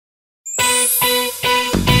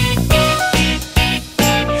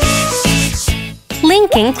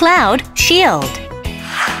Thinking Cloud Shield.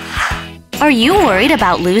 Are you worried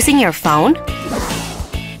about losing your phone?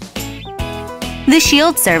 The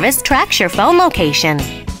Shield service tracks your phone location.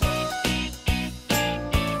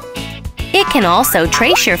 It can also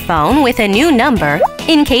trace your phone with a new number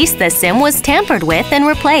in case the SIM was tampered with and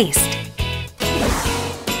replaced.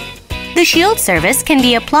 The Shield service can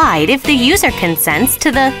be applied if the user consents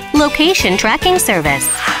to the location tracking service.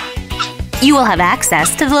 You will have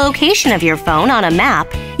access to the location of your phone on a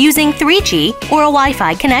map using 3G or a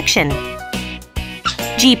Wi-Fi connection.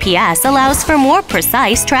 GPS allows for more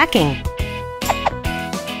precise tracking.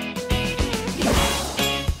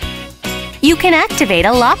 You can activate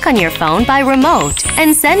a lock on your phone by remote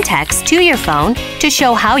and send text to your phone to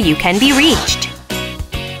show how you can be reached.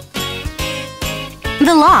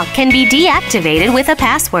 The lock can be deactivated with a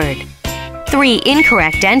password. 3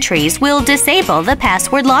 incorrect entries will disable the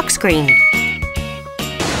password lock screen.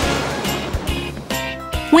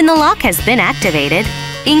 When the lock has been activated,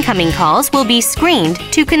 incoming calls will be screened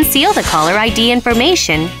to conceal the caller ID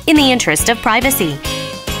information in the interest of privacy.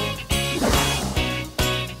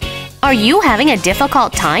 Are you having a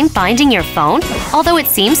difficult time finding your phone, although it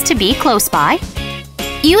seems to be close by?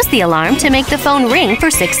 Use the alarm to make the phone ring for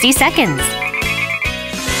 60 seconds.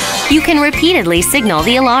 You can repeatedly signal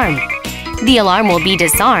the alarm. The alarm will be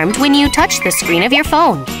disarmed when you touch the screen of your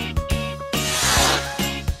phone.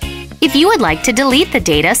 If you would like to delete the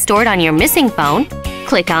data stored on your missing phone,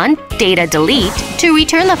 click on Data Delete to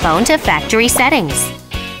return the phone to factory settings.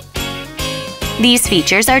 These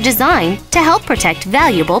features are designed to help protect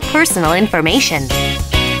valuable personal information.